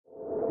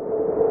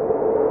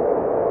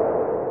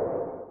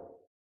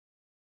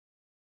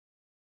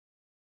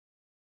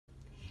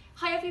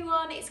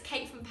everyone, it's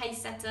Kate from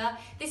Pacesetter.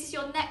 This is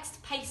your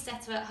next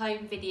Pacesetter at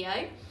home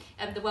video,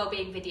 the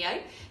Wellbeing video.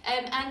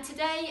 And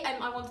today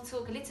I want to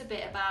talk a little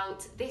bit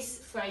about this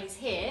phrase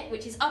here,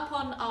 which is up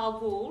on our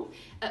wall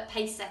at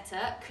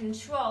Pacesetter: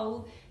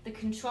 control the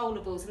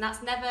controllables. And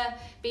that's never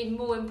been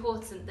more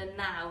important than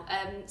now.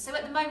 So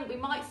at the moment we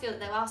might feel that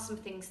there are some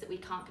things that we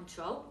can't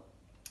control,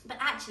 but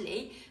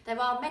actually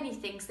there are many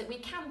things that we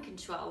can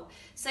control.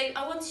 So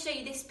I want to show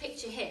you this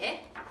picture here,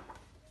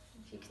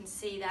 if you can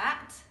see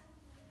that.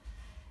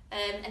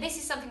 And this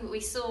is something that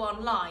we saw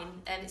online,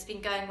 and it's been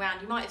going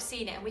around, you might have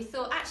seen it, and we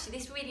thought actually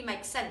this really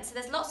makes sense. So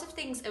there's lots of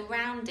things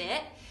around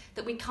it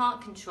that we can't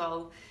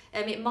control.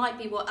 It might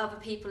be what other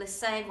people are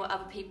saying, what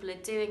other people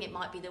are doing, it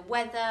might be the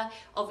weather,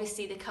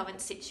 obviously the current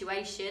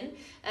situation,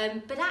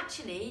 but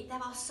actually there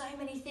are so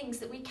many things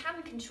that we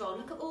can control.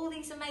 Look at all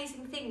these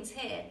amazing things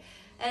here.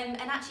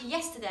 And actually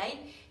yesterday,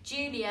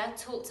 Julia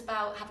talked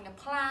about having a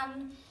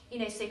plan,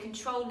 so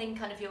controlling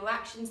kind of your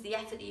actions, the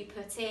effort that you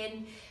put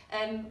in.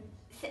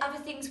 Other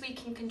things we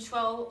can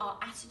control our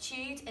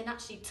attitude, and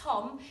actually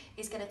Tom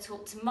is going to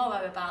talk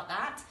tomorrow about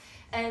that.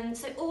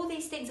 So all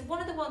these things, and one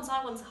of the ones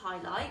I want to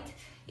highlight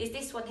is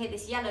this one here,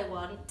 this yellow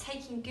one: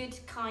 taking good,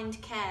 kind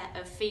care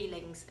of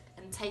feelings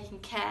and taking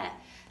care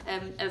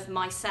of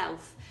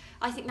myself.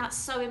 I think that's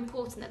so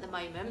important at the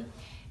moment.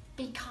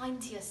 Be kind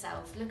to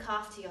yourself, look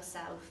after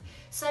yourself.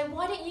 So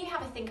why don't you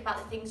have a think about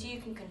the things you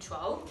can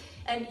control?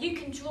 You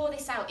can draw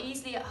this out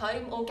easily at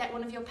home or get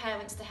one of your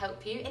parents to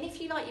help you. And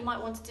if you like, you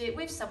might want to do it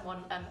with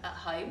someone at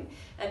home,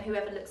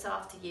 whoever looks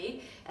after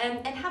you.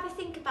 And have a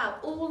think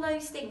about all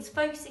those things,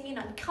 focusing in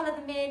on, colour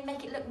them in,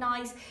 make it look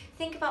nice.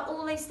 Think about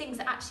all those things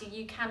that actually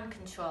you can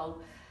control,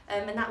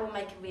 and that will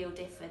make a real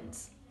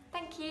difference.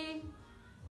 Thank you.